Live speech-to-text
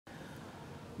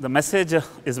The message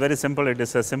is very simple. It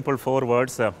is a simple 4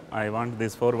 words. I want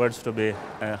these 4 words to be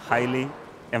highly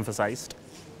emphasized.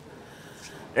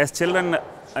 As children,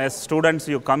 as students,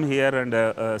 you come here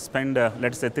and spend,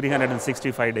 let's say,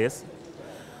 365 days.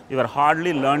 You are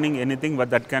hardly learning anything, but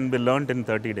that can be learnt in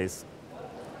 30 days.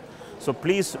 So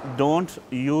please don't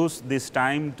use this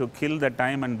time to kill the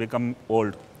time and become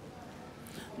old.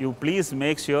 You please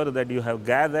make sure that you have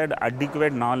gathered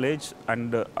adequate knowledge,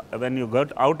 and when you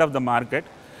get out of the market,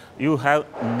 you have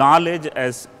knowledge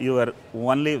as your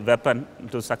only weapon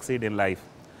to succeed in life.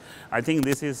 I think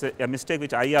this is a mistake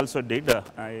which I also did.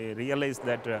 I realized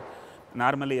that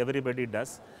normally everybody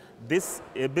does. This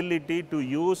ability to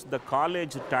use the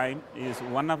college time is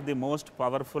one of the most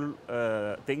powerful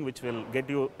thing which will get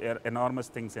you enormous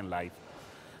things in life.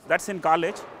 That's in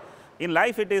college. In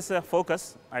life it is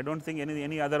focus. I don't think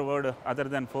any other word other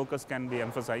than focus can be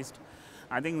emphasized.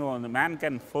 I think the man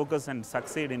can focus and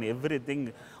succeed in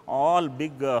everything. All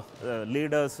big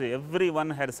leaders, everyone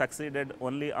had succeeded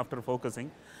only after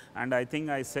focusing. And I think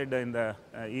I said in the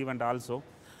event also,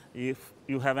 if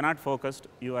you have not focused,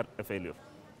 you are a failure.